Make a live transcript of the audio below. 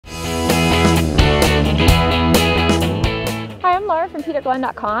from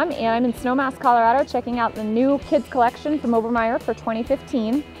peterglenn.com, and I'm in Snowmass, Colorado, checking out the new kids collection from Obermeyer for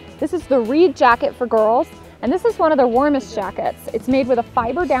 2015. This is the Reed jacket for girls, and this is one of their warmest jackets. It's made with a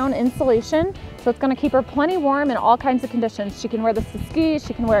fiber down insulation, so it's going to keep her plenty warm in all kinds of conditions. She can wear this to ski,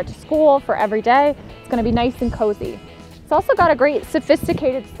 she can wear it to school for every day. It's going to be nice and cozy. It's also got a great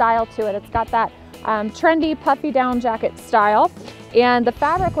sophisticated style to it. It's got that trendy puffy down jacket style, and the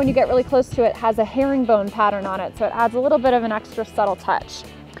fabric, when you get really close to it, has a herringbone pattern on it, so it adds a little bit of an extra subtle touch.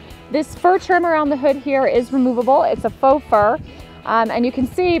 This fur trim around the hood here is removable. It's a faux fur, and you can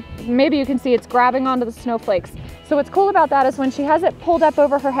see, maybe you can see it's grabbing onto the snowflakes. So what's cool about that is when she has it pulled up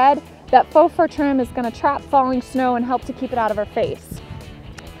over her head, that faux fur trim is going to trap falling snow and help to keep it out of her face.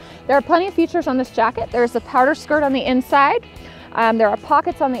 There are plenty of features on this jacket. There's a powder skirt on the inside. There are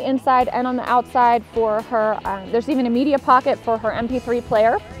pockets on the inside and on the outside for her. There's even a media pocket for her MP3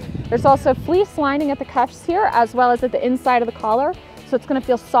 player. There's also fleece lining at the cuffs here, as well as at the inside of the collar, so it's going to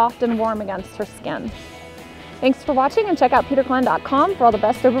feel soft and warm against her skin. Thanks for watching, and check out peterglenn.com for all the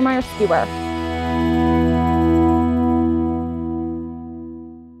best Obermeyer ski wear.